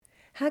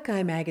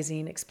Hakai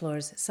magazine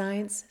explores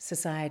science,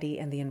 society,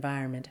 and the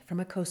environment from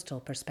a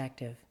coastal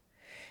perspective.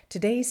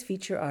 Today's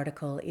feature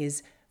article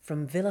is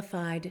From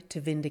Vilified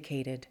to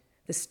Vindicated,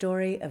 the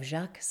story of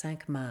Jacques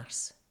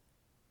Cinq-Mars.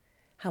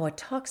 How a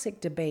toxic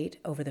debate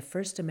over the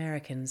first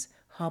Americans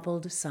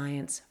hobbled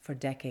science for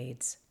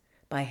decades,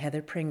 by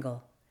Heather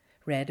Pringle,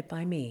 read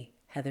by me,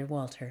 Heather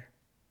Walter.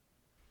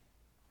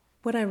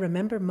 What I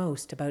remember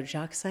most about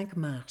Jacques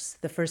Cinq-Mars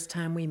the first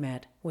time we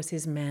met was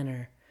his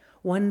manner,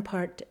 one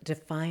part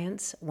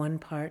defiance, one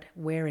part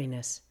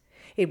wariness.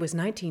 It was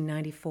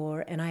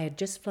 1994, and I had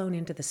just flown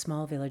into the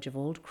small village of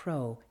Old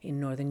Crow in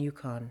northern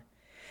Yukon.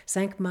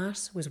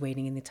 Cinq-Mars was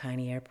waiting in the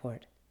tiny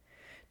airport.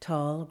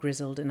 Tall,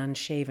 grizzled, and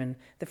unshaven,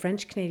 the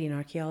French-Canadian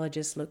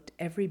archaeologist looked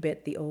every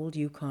bit the old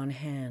Yukon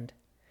hand.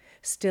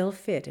 Still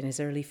fit in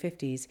his early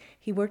 50s,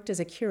 he worked as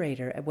a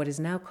curator at what is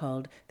now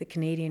called the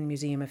Canadian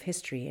Museum of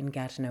History in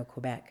Gatineau,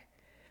 Quebec.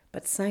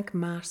 But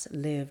Cinq-Mars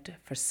lived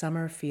for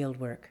summer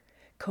fieldwork,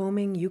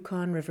 combing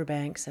Yukon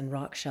riverbanks and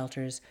rock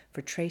shelters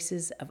for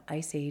traces of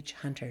Ice Age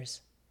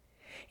hunters.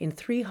 In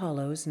 3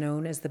 hollows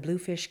known as the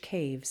Bluefish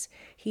Caves,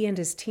 he and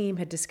his team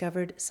had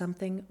discovered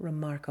something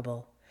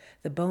remarkable: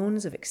 the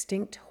bones of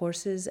extinct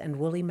horses and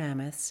woolly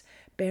mammoths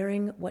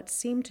bearing what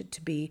seemed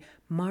to be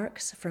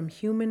marks from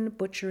human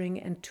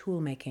butchering and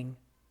tool-making.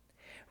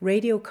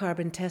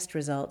 Radiocarbon test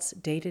results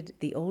dated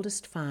the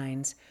oldest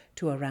finds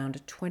to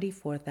around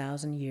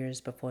 24,000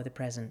 years before the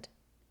present.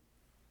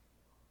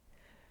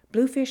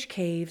 Bluefish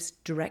Caves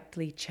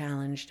directly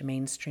challenged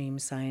mainstream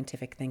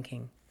scientific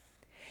thinking.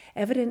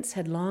 Evidence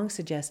had long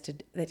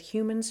suggested that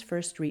humans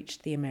first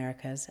reached the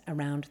Americas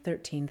around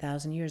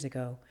 13,000 years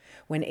ago,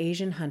 when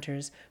Asian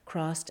hunters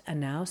crossed a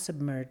now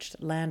submerged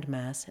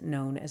landmass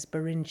known as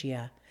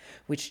Beringia,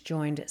 which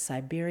joined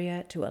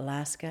Siberia to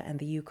Alaska and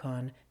the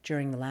Yukon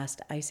during the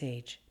last Ice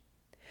Age.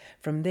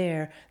 From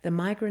there, the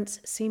migrants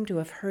seem to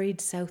have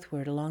hurried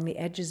southward along the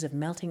edges of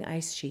melting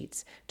ice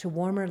sheets to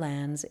warmer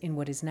lands in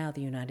what is now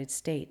the United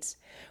States,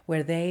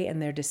 where they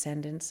and their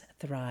descendants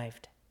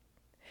thrived.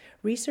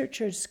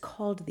 Researchers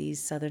called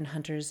these southern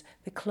hunters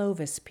the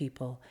Clovis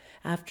people,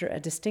 after a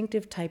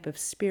distinctive type of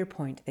spear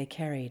point they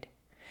carried,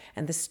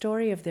 and the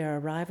story of their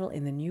arrival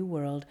in the New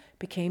World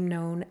became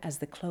known as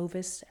the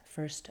Clovis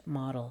First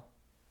Model.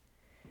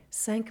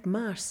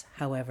 Cinq-Mars,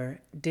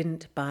 however,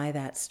 didn't buy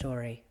that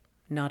story,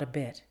 not a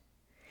bit.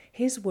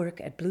 His work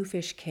at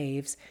Bluefish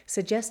Caves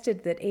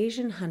suggested that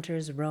Asian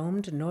hunters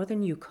roamed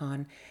northern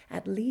Yukon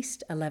at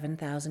least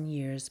 11,000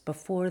 years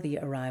before the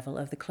arrival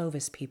of the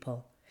Clovis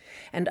people,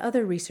 and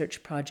other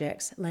research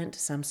projects lent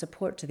some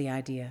support to the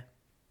idea.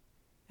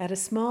 At a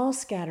small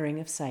scattering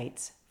of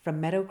sites, from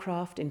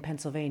Meadowcroft in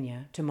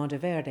Pennsylvania to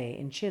Monteverde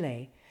in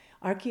Chile,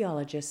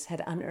 archaeologists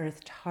had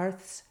unearthed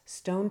hearths,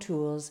 stone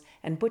tools,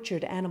 and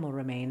butchered animal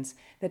remains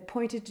that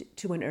pointed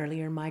to an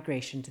earlier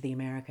migration to the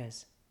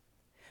Americas.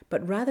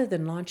 But rather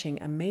than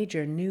launching a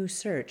major new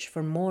search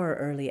for more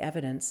early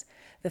evidence,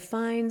 the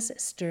finds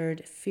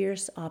stirred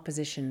fierce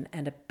opposition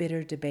and a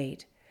bitter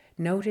debate,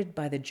 noted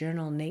by the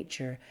journal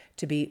Nature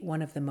to be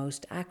one of the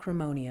most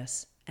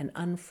acrimonious and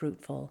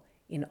unfruitful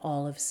in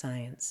all of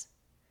science.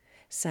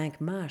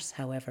 Cinq-Mars,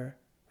 however,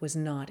 was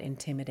not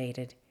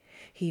intimidated.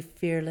 He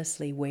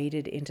fearlessly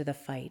waded into the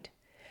fight.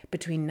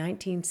 Between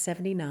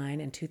 1979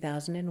 and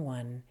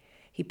 2001,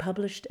 he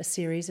published a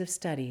series of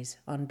studies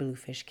on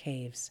Bluefish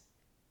Caves.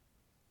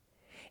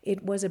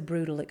 It was a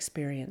brutal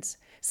experience,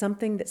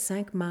 something that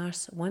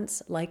Cinq-Mars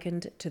once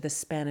likened to the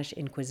Spanish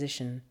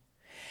Inquisition.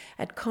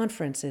 At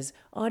conferences,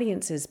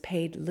 audiences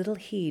paid little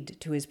heed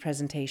to his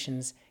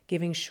presentations,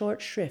 giving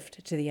short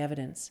shrift to the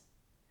evidence.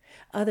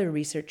 Other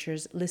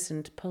researchers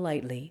listened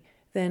politely,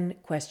 then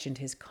questioned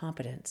his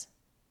competence.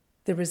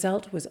 The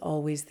result was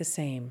always the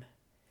same.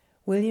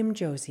 William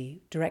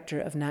Josie,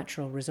 Director of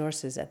Natural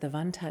Resources at the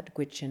Vantat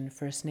Gwich'in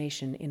First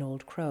Nation in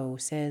Old Crow,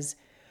 says,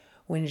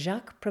 "When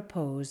Jacques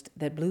proposed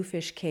that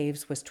Bluefish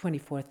Caves was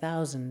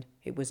 24,000,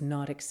 it was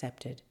not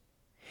accepted.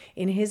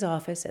 In his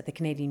office at the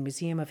Canadian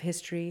Museum of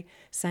History,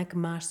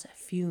 Cinq-Mars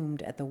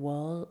fumed at the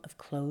wall of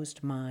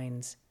closed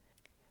mines.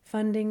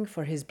 Funding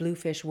for his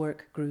bluefish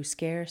work grew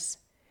scarce.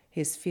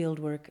 His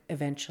fieldwork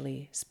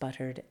eventually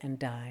sputtered and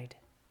died."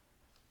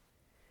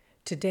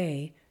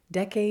 Today,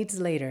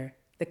 decades later,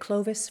 the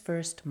Clovis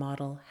First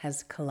model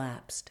has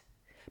collapsed.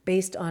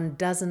 Based on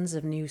dozens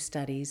of new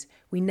studies,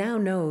 we now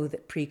know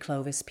that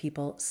pre-Clovis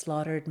people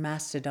slaughtered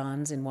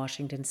mastodons in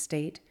Washington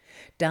state,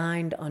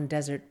 dined on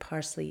desert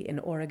parsley in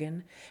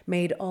Oregon,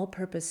 made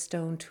all-purpose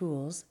stone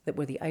tools that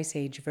were the Ice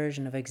Age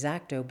version of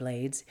X-Acto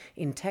blades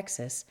in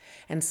Texas,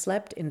 and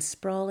slept in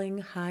sprawling,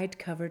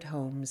 hide-covered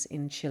homes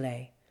in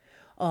Chile,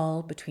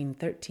 all between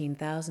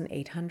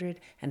 13,800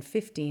 and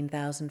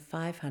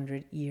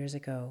 15,500 years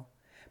ago,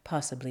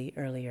 possibly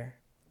earlier.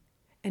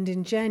 And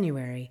in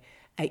January,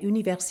 at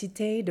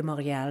Université de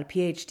Montréal,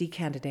 PhD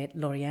candidate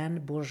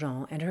Lauriane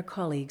Bourgeon and her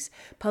colleagues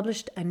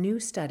published a new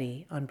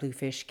study on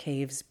Bluefish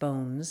Caves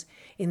bones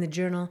in the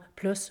journal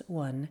PLOS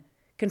ONE,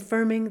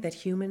 confirming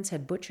that humans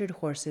had butchered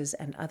horses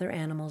and other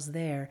animals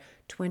there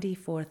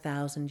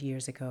 24,000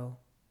 years ago.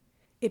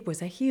 It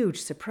was a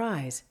huge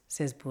surprise,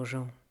 says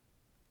Bourgeon.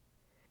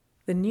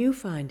 The new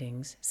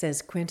findings,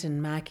 says Quentin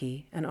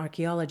Mackey, an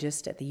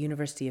archaeologist at the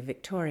University of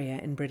Victoria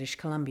in British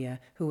Columbia,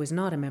 who was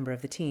not a member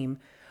of the team,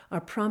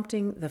 are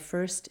prompting the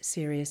first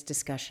serious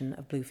discussion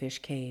of Bluefish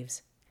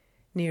Caves,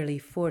 nearly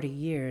 40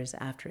 years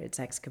after its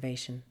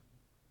excavation.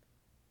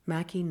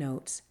 Mackey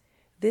notes,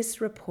 this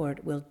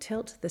report will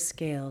tilt the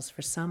scales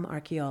for some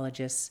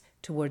archaeologists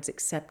towards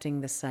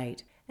accepting the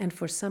site, and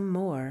for some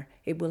more,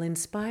 it will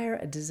inspire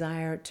a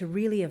desire to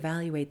really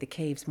evaluate the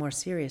caves more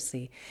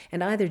seriously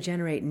and either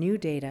generate new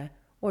data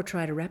or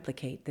try to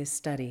replicate this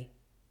study.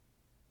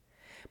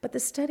 But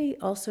the study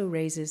also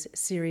raises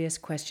serious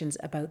questions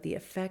about the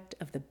effect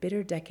of the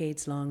bitter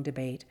decades-long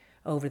debate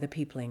over the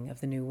peopling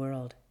of the New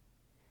World.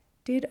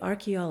 Did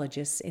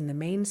archaeologists in the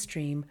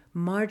mainstream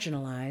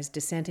marginalize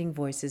dissenting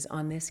voices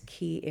on this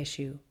key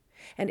issue?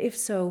 And if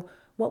so,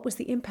 what was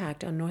the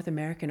impact on North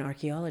American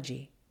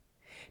archaeology?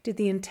 Did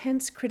the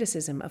intense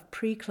criticism of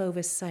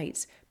pre-Clovis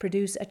sites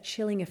produce a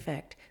chilling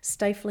effect,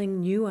 stifling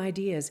new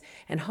ideas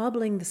and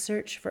hobbling the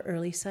search for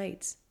early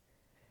sites?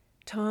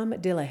 Tom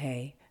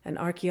Dillehay, an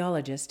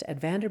archaeologist at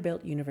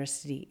Vanderbilt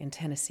University in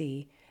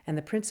Tennessee and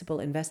the principal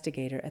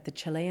investigator at the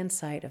Chilean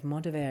site of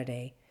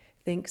Monteverde,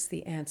 thinks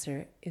the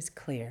answer is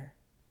clear.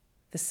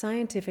 The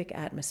scientific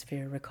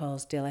atmosphere,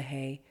 recalls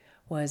Dillehay,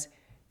 was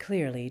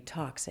clearly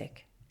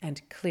toxic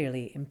and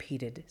clearly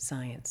impeded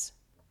science.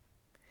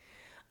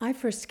 I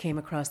first came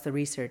across the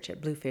research at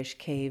Bluefish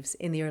Caves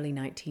in the early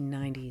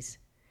 1990s.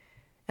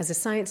 As a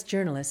science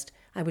journalist,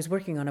 I was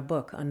working on a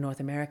book on North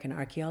American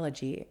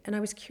archaeology, and I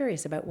was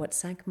curious about what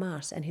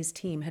Cinq-Mars and his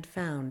team had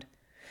found.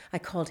 I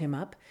called him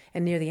up,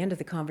 and near the end of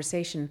the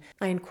conversation,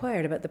 I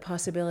inquired about the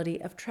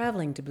possibility of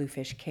traveling to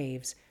Bluefish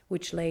Caves,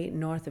 which lay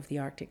north of the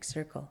Arctic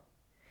Circle.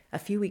 A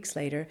few weeks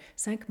later,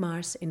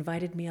 Cinq-Mars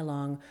invited me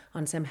along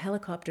on some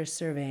helicopter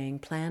surveying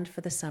planned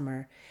for the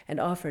summer and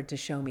offered to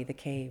show me the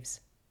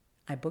caves.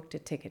 I booked a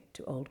ticket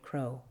to Old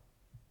Crow.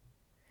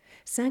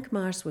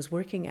 Cinq-Mars was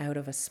working out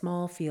of a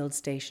small field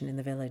station in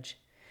the village,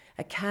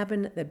 a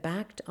cabin that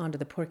backed onto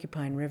the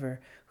Porcupine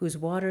River, whose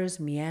waters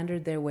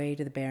meandered their way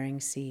to the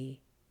Bering Sea.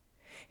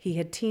 He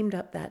had teamed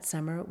up that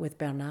summer with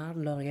Bernard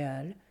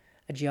Loriol,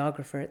 a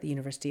geographer at the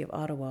University of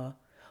Ottawa,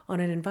 on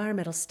an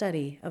environmental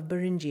study of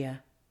Beringia.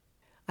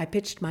 I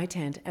pitched my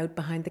tent out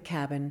behind the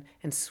cabin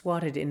and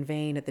swatted in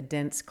vain at the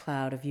dense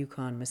cloud of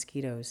Yukon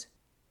mosquitoes.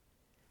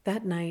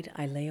 That night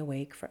I lay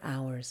awake for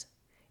hours.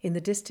 In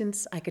the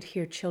distance I could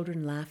hear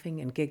children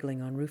laughing and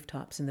giggling on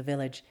rooftops in the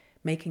village,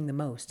 making the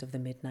most of the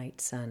midnight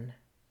sun.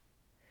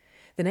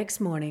 The next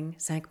morning,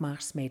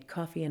 Cinq-Mars made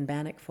coffee and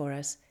bannock for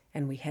us,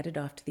 and we headed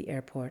off to the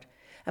airport,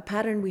 a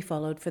pattern we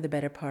followed for the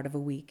better part of a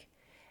week.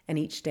 And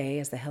each day,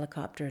 as the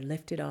helicopter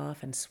lifted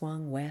off and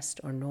swung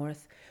west or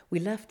north, we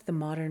left the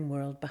modern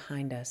world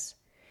behind us.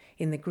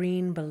 In the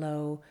green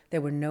below, there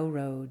were no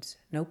roads,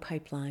 no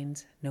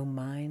pipelines, no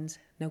mines,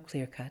 no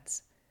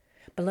clear-cuts.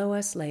 Below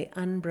us lay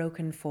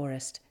unbroken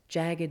forest,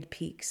 jagged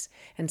peaks,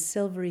 and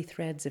silvery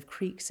threads of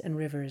creeks and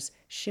rivers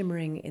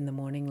shimmering in the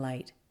morning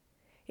light.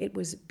 It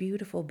was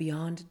beautiful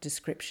beyond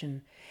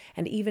description,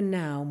 and even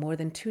now, more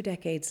than 2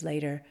 decades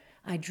later,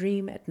 I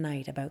dream at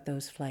night about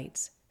those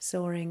flights,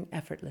 soaring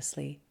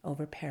effortlessly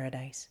over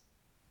paradise.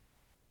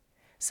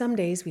 Some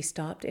days we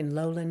stopped in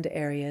lowland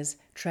areas,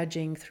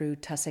 trudging through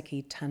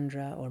tussocky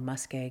tundra or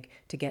muskeg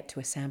to get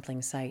to a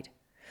sampling site.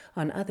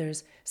 On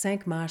others,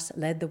 Cinq-Mars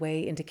led the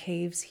way into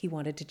caves he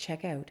wanted to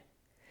check out.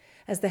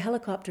 As the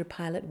helicopter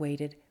pilot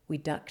waited, we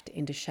ducked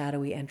into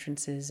shadowy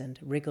entrances and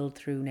wriggled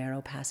through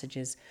narrow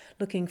passages,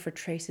 looking for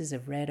traces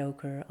of red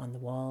ochre on the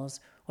walls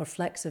or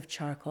flecks of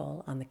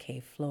charcoal on the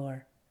cave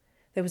floor.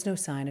 There was no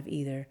sign of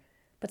either,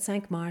 but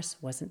Cinq-Mars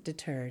wasn't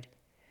deterred.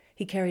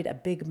 He carried a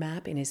big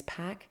map in his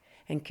pack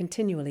and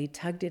continually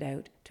tugged it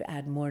out to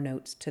add more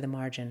notes to the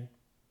margin.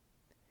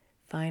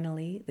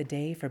 Finally, the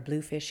day for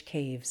Bluefish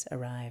Caves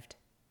arrived.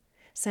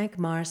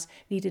 Cinq-Mars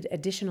needed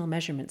additional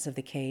measurements of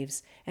the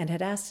caves and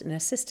had asked an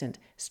assistant,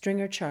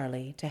 Stringer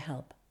Charlie, to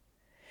help.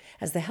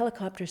 As the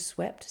helicopter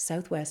swept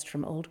southwest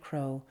from Old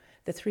Crow,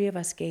 the 3 of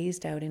us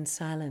gazed out in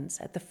silence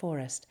at the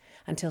forest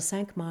until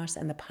Cinq-Mars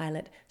and the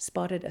pilot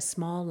spotted a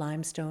small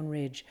limestone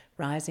ridge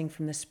rising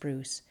from the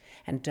spruce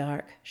and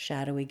dark,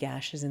 shadowy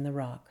gashes in the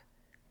rock,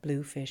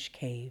 Bluefish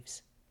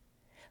Caves.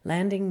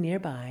 Landing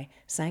nearby,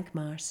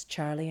 Cinq-Mars,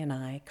 Charlie, and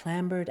I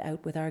clambered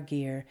out with our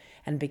gear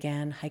and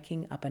began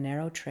hiking up a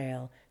narrow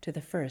trail to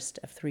the first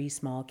of 3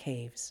 small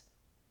caves.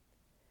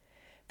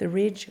 The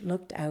ridge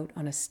looked out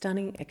on a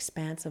stunning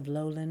expanse of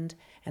lowland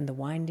and the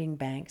winding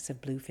banks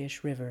of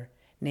Bluefish River,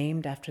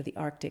 named after the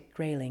Arctic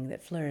grayling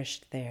that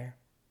flourished there.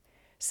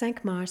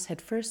 Cinq-Mars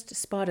had first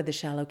spotted the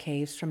shallow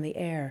caves from the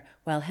air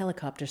while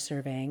helicopter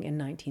surveying in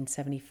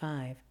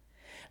 1975.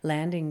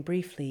 Landing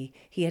briefly,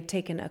 he had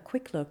taken a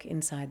quick look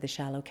inside the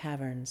shallow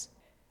caverns.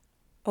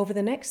 Over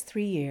the next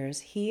 3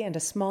 years, he and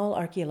a small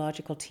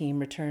archaeological team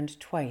returned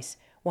twice,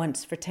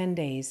 once for 10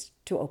 days,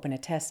 to open a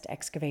test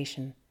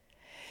excavation.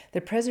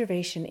 The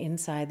preservation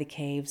inside the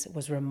caves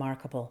was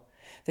remarkable.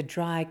 The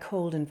dry,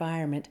 cold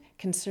environment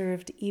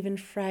conserved even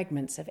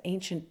fragments of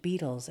ancient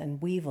beetles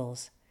and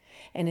weevils,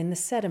 and in the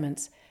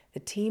sediments, the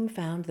team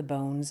found the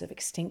bones of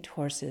extinct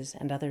horses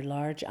and other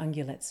large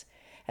ungulates,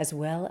 as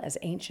well as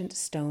ancient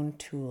stone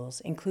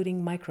tools,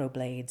 including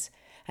microblades,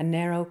 a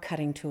narrow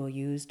cutting tool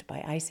used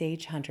by Ice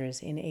Age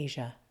hunters in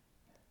Asia.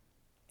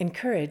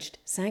 Encouraged,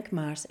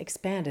 Cinq-Mars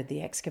expanded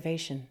the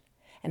excavation,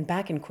 and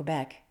back in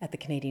Quebec at the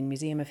Canadian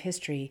Museum of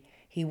History,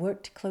 he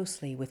worked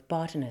closely with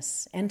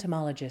botanists,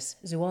 entomologists,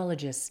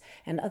 zoologists,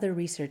 and other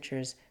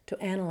researchers to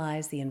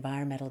analyze the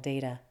environmental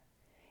data.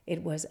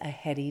 It was a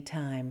heady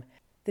time.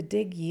 The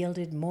dig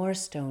yielded more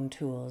stone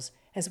tools,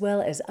 as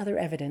well as other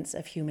evidence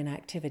of human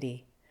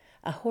activity.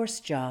 A horse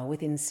jaw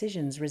with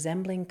incisions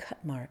resembling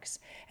cut marks,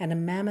 and a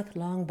mammoth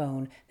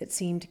longbone that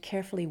seemed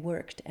carefully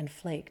worked and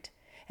flaked,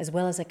 as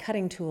well as a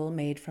cutting tool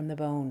made from the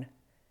bone.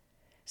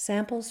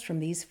 Samples from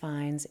these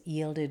finds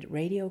yielded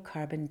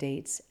radiocarbon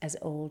dates as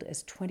old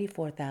as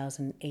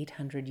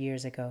 24,800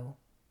 years ago.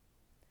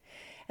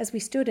 As we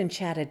stood and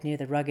chatted near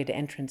the rugged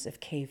entrance of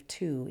Cave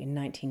 2 in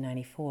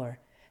 1994,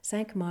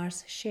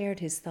 Cinq-Mars shared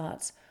his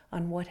thoughts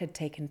on what had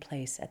taken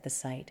place at the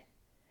site.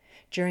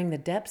 During the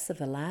depths of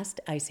the last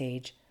ice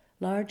age,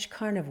 large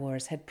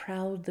carnivores had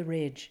prowled the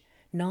ridge,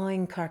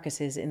 gnawing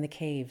carcasses in the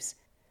caves.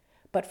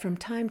 But from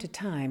time to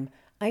time,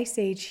 Ice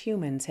Age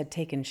humans had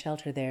taken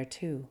shelter there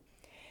too.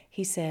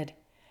 He said,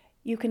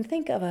 "You can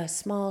think of a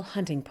small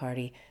hunting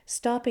party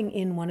stopping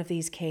in one of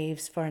these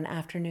caves for an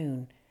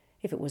afternoon,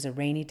 if it was a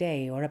rainy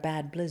day or a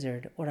bad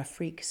blizzard or a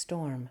freak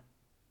storm."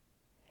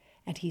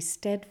 And he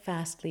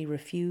steadfastly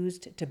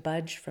refused to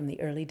budge from the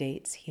early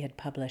dates he had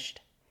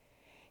published.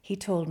 He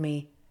told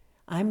me,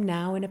 "I'm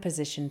now in a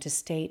position to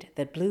state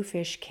that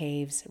Bluefish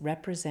Caves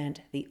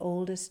represent the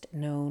oldest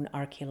known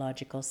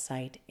archaeological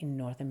site in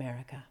North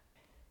America."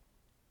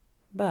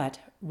 But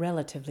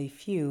relatively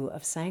few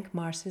of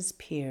Cinq-Mars's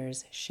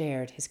peers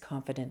shared his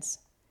confidence.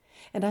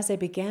 And as I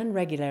began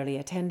regularly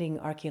attending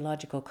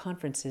archaeological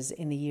conferences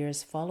in the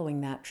years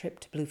following that trip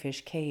to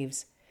Bluefish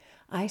Caves,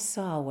 I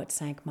saw what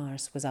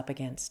Cinq-Mars was up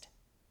against.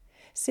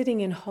 Sitting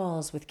in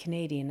halls with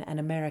Canadian and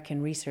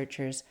American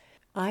researchers,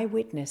 I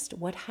witnessed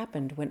what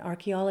happened when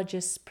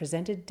archaeologists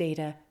presented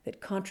data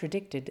that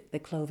contradicted the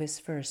Clovis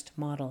First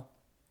model.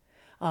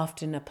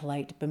 Often a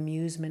polite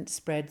bemusement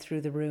spread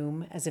through the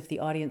room as if the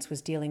audience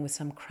was dealing with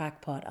some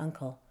crackpot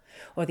uncle,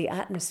 or the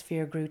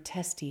atmosphere grew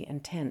testy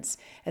and tense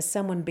as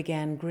someone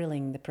began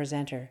grilling the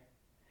presenter.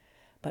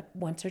 But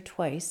once or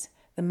twice,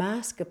 the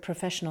mask of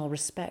professional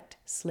respect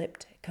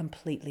slipped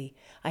completely.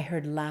 I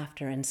heard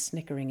laughter and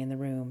snickering in the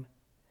room.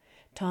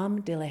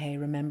 Tom Dillehay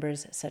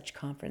remembers such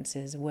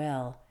conferences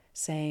well,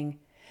 saying,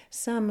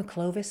 "Some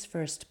Clovis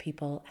First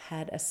people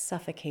had a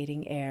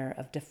suffocating air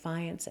of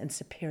defiance and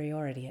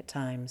superiority at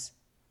times."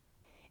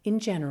 In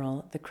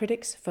general, the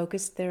critics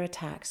focused their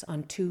attacks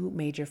on two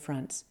major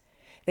fronts.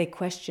 They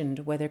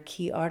questioned whether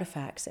key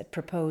artifacts at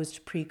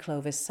proposed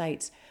pre-Clovis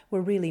sites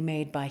were really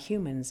made by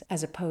humans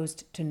as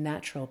opposed to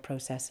natural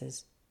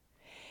processes.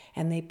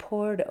 And they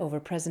pored over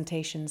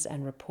presentations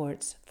and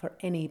reports for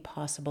any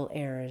possible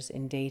errors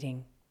in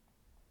dating.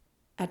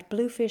 At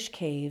Bluefish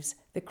Caves,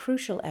 the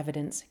crucial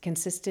evidence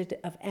consisted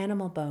of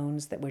animal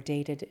bones that were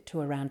dated to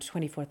around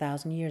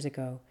 24,000 years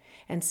ago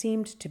and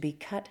seemed to be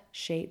cut,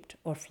 shaped,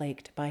 or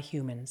flaked by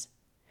humans.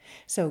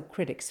 So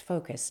critics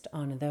focused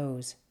on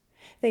those.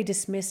 They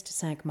dismissed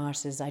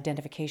Cinq-Mars's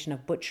identification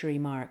of butchery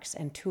marks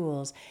and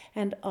tools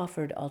and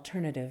offered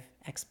alternative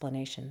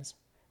explanations.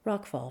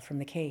 Rockfall from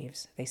the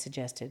caves, they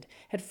suggested,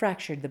 had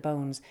fractured the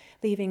bones,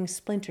 leaving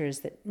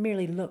splinters that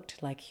merely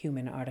looked like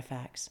human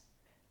artifacts.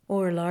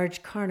 Or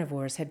large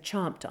carnivores had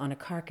chomped on a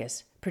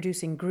carcass,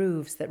 producing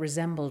grooves that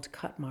resembled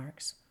cut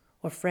marks,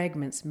 or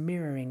fragments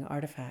mirroring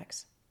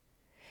artifacts.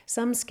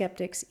 Some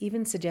skeptics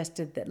even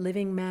suggested that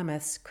living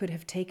mammoths could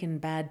have taken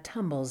bad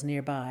tumbles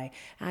nearby,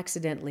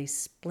 accidentally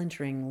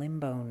splintering limb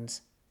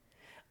bones.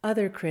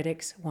 Other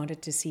critics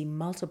wanted to see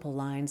multiple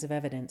lines of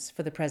evidence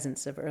for the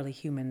presence of early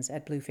humans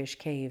at Bluefish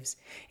Caves,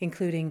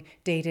 including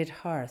dated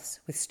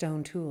hearths with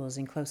stone tools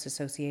in close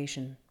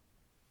association.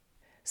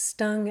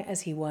 Stung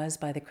as he was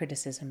by the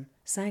criticism,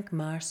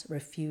 Cinq-Mars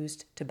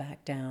refused to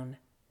back down.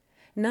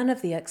 None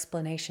of the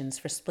explanations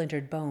for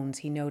splintered bones,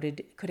 he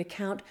noted, could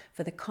account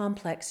for the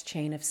complex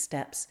chain of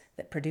steps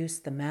that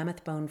produced the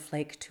mammoth bone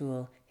flake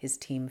tool his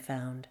team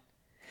found.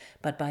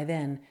 But by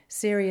then,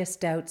 serious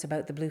doubts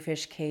about the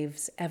Bluefish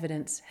Caves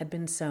evidence had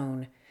been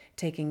sown,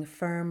 taking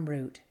firm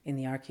root in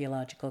the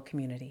archaeological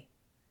community.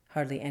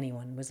 Hardly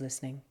anyone was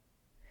listening.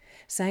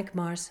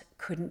 Cinq-Mars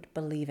couldn't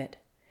believe it.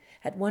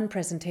 At one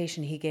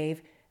presentation he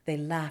gave, "They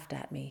laughed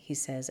at me," he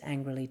says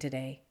angrily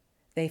today.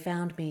 "They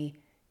found me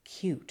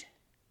cute."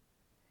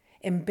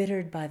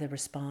 Embittered by the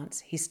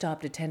response, he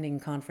stopped attending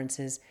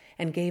conferences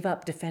and gave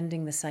up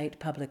defending the site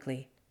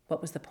publicly.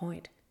 What was the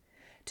point?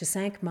 To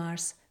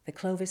Cinq-Mars, the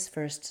Clovis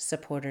First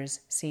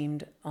supporters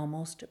seemed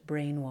almost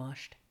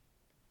brainwashed.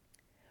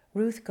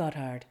 Ruth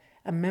Gotthard,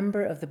 A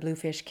member of the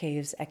Bluefish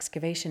Caves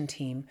excavation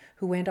team,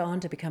 who went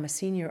on to become a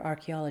senior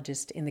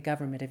archaeologist in the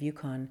government of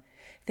Yukon,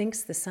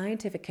 thinks the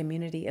scientific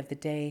community of the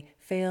day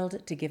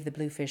failed to give the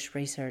bluefish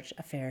research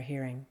a fair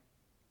hearing.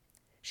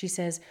 She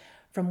says,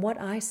 "From what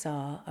I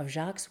saw of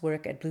Jacques'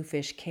 work at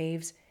Bluefish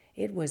Caves,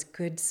 it was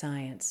good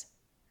science."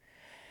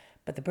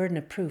 But the burden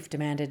of proof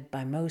demanded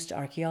by most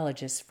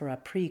archaeologists for a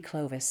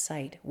pre-Clovis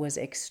site was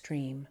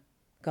extreme.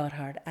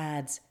 Gotthard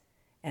adds,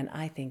 and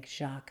I think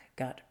Jacques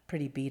got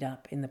pretty beat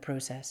up in the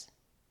process.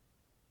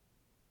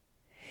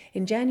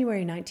 In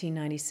January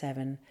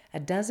 1997, a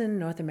dozen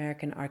North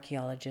American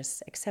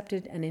archaeologists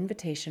accepted an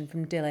invitation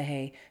from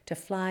Delahaye to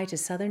fly to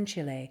southern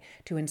Chile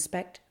to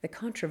inspect the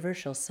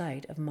controversial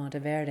site of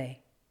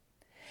Monteverde.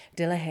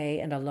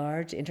 Delahaye and a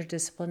large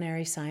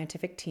interdisciplinary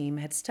scientific team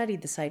had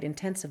studied the site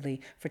intensively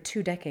for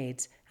 2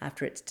 decades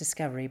after its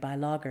discovery by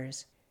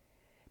loggers.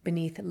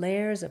 Beneath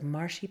layers of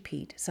marshy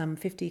peat some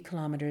 50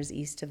 kilometers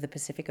east of the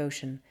Pacific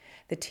Ocean,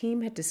 the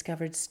team had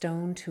discovered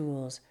stone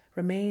tools,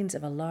 remains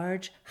of a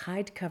large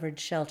hide-covered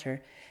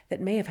shelter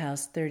that may have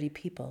housed 30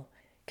 people,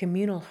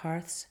 communal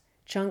hearths,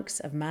 chunks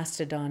of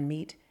mastodon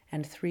meat,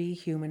 and 3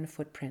 human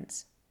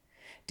footprints.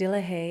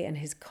 Delahaye and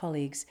his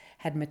colleagues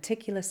had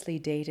meticulously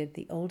dated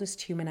the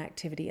oldest human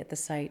activity at the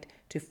site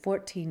to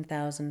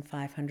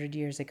 14,500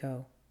 years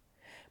ago.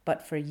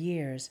 But for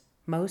years,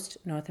 most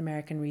North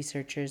American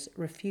researchers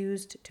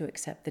refused to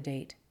accept the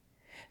date.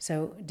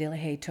 So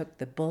Delahaye took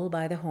the bull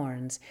by the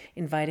horns,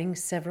 inviting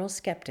several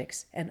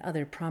skeptics and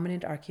other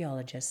prominent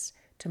archaeologists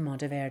to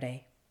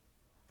Monteverde.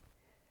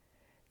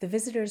 The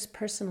visitors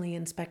personally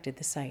inspected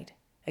the site,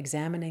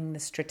 examining the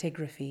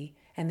stratigraphy,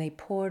 and they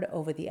pored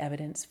over the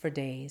evidence for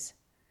days.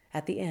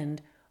 At the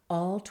end,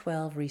 all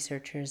 12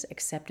 researchers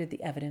accepted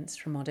the evidence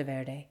from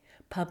Monteverde,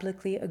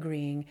 publicly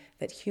agreeing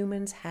that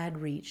humans had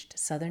reached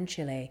southern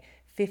Chile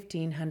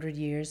 1,500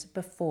 years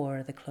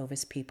before the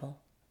Clovis people.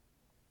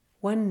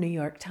 One New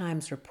York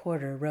Times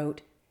reporter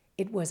wrote,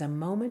 "It was a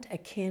moment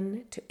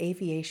akin to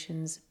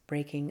aviation's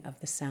breaking of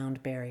the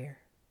sound barrier."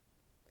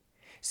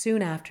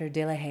 Soon after,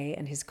 Delahaye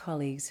and his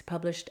colleagues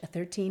published a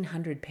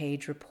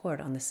 1,300-page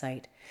report on the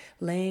site,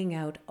 laying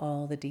out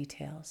all the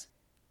details.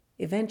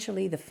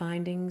 Eventually, the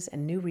findings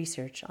and new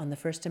research on the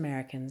first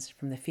Americans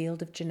from the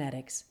field of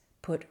genetics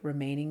put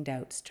remaining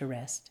doubts to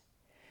rest.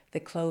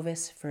 The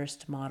Clovis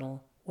first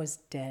model was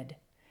dead,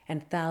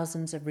 and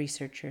thousands of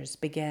researchers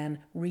began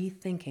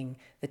rethinking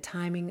the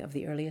timing of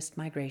the earliest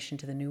migration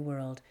to the New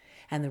World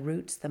and the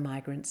routes the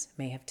migrants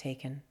may have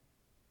taken.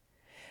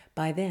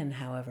 By then,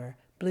 however,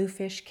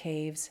 Bluefish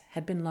Caves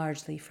had been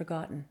largely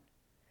forgotten.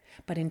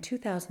 But in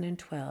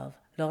 2012,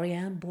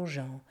 Lauriane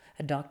Bourgeon,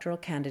 a doctoral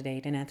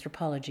candidate in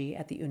anthropology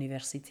at the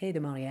Université de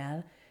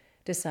Montréal,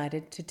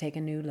 decided to take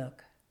a new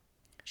look.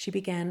 She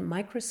began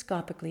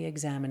microscopically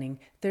examining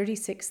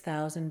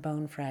 36,000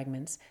 bone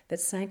fragments that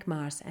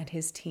Cinq-Mars and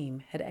his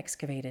team had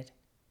excavated.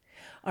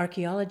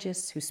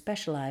 Archaeologists who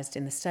specialized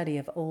in the study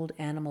of old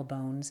animal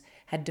bones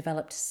had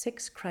developed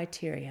 6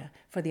 criteria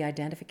for the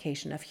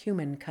identification of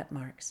human cut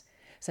marks,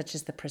 such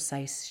as the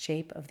precise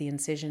shape of the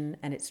incision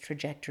and its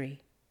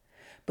trajectory.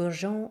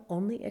 Bourgeon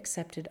only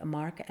accepted a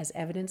mark as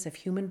evidence of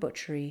human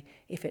butchery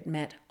if it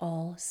met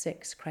all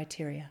 6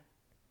 criteria.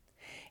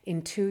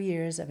 In 2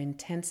 years of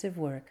intensive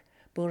work,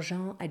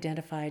 Bourgeon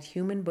identified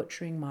human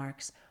butchering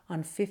marks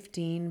on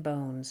 15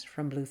 bones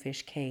from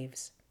Bluefish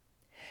Caves.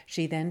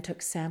 She then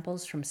took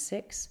samples from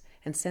 6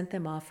 and sent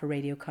them off for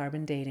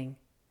radiocarbon dating.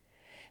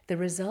 The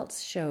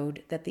results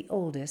showed that the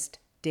oldest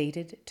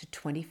dated to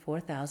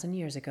 24,000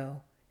 years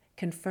ago,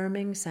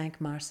 confirming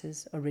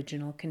Cinq-Mars's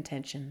original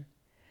contention.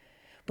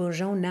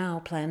 Bourgeon now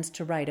plans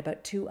to write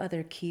about 2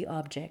 other key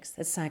objects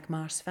that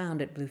Cinq-Mars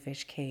found at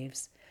Bluefish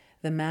Caves,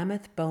 the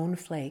mammoth bone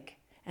flake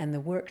and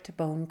the worked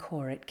bone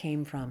core it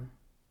came from.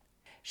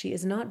 She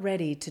is not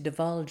ready to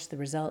divulge the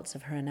results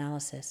of her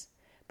analysis,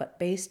 but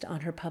based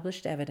on her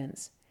published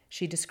evidence,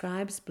 she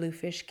describes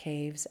Bluefish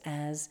Caves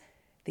as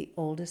the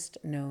oldest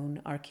known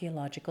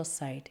archaeological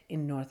site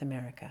in North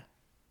America.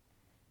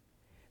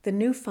 The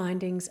new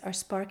findings are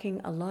sparking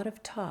a lot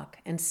of talk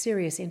and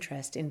serious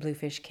interest in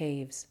Bluefish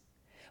Caves.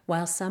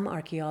 While some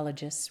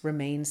archaeologists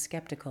remain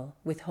skeptical,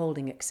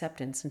 withholding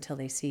acceptance until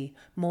they see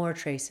more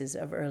traces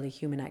of early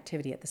human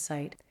activity at the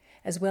site,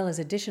 as well as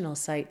additional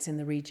sites in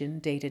the region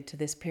dated to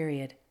this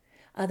period.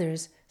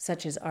 Others,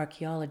 such as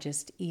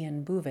archaeologist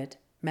Ian Bouvet,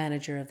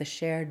 manager of the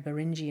Shared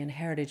Beringian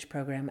Heritage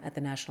Program at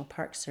the National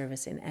Park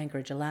Service in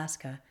Anchorage,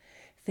 Alaska,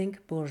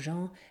 think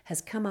Bourgeon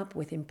has come up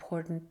with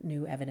important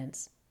new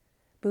evidence.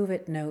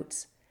 Bouvet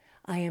notes,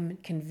 "I am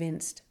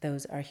convinced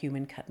those are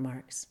human cut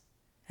marks."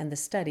 And the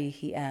study,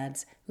 he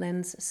adds,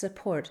 lends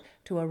support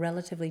to a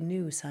relatively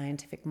new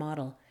scientific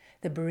model,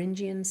 the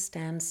Beringian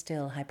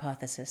standstill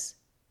hypothesis.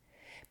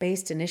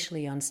 Based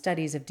initially on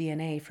studies of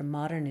DNA from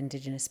modern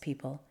indigenous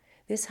people,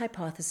 this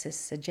hypothesis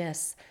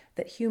suggests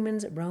that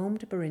humans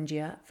roamed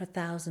Beringia for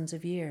thousands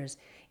of years,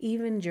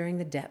 even during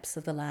the depths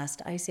of the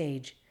last ice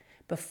age,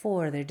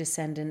 before their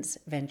descendants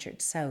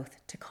ventured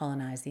south to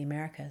colonize the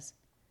Americas.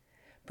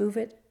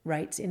 Bouvet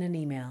writes in an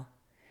email,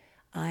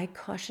 I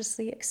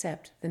cautiously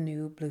accept the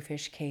new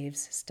Bluefish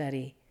Caves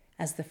study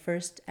as the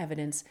first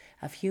evidence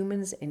of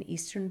humans in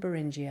eastern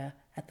Beringia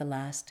at the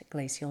last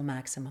glacial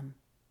maximum.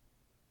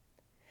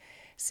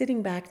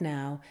 Sitting back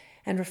now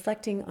and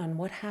reflecting on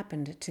what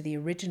happened to the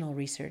original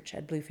research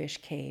at Bluefish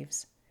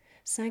Caves,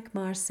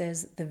 Cinq-Mars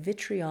says the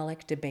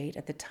vitriolic debate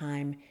at the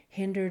time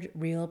hindered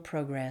real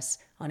progress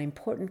on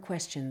important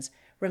questions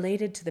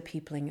related to the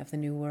peopling of the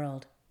New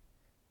World.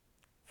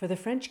 For the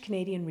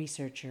French-Canadian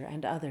researcher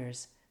and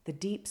others, the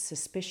deep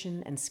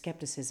suspicion and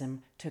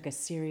skepticism took a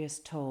serious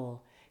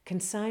toll,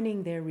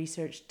 consigning their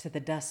research to the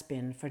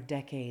dustbin for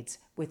decades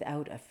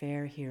without a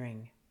fair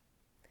hearing.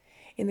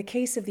 In the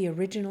case of the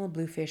original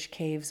Bluefish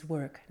Caves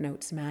work,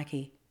 notes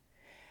Mackey,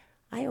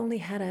 I only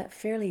had a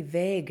fairly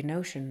vague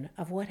notion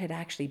of what had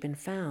actually been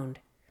found.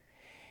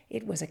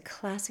 It was a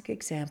classic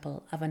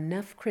example of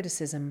enough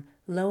criticism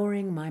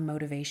lowering my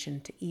motivation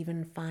to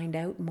even find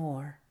out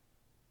more.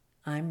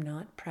 I'm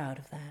not proud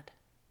of that.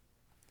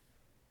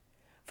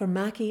 For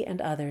Mackey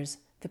and others,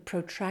 the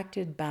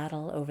protracted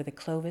battle over the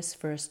Clovis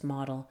First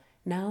model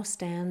now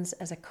stands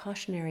as a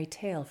cautionary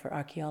tale for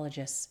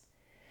archaeologists.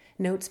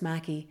 Notes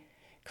Mackey,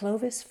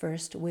 Clovis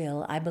First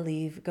will, I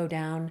believe, go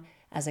down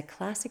as a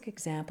classic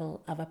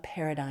example of a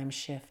paradigm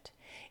shift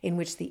in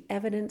which the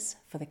evidence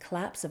for the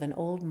collapse of an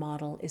old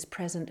model is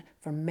present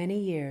for many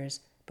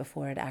years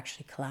before it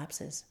actually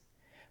collapses,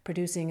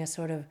 producing a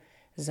sort of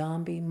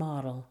zombie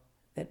model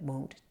that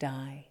won't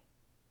die.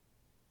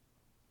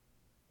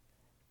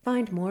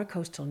 Find more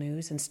coastal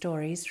news and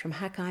stories from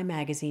Hakai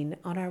Magazine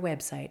on our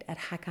website at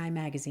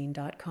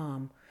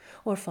hakaimagazine.com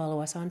or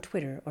follow us on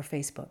Twitter or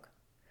Facebook.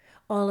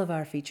 All of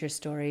our feature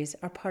stories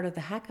are part of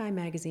the Hakai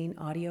Magazine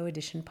Audio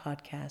Edition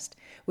podcast,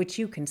 which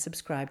you can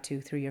subscribe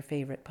to through your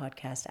favorite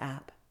podcast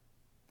app.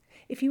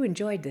 If you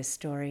enjoyed this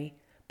story,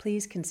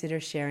 please consider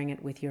sharing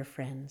it with your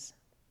friends.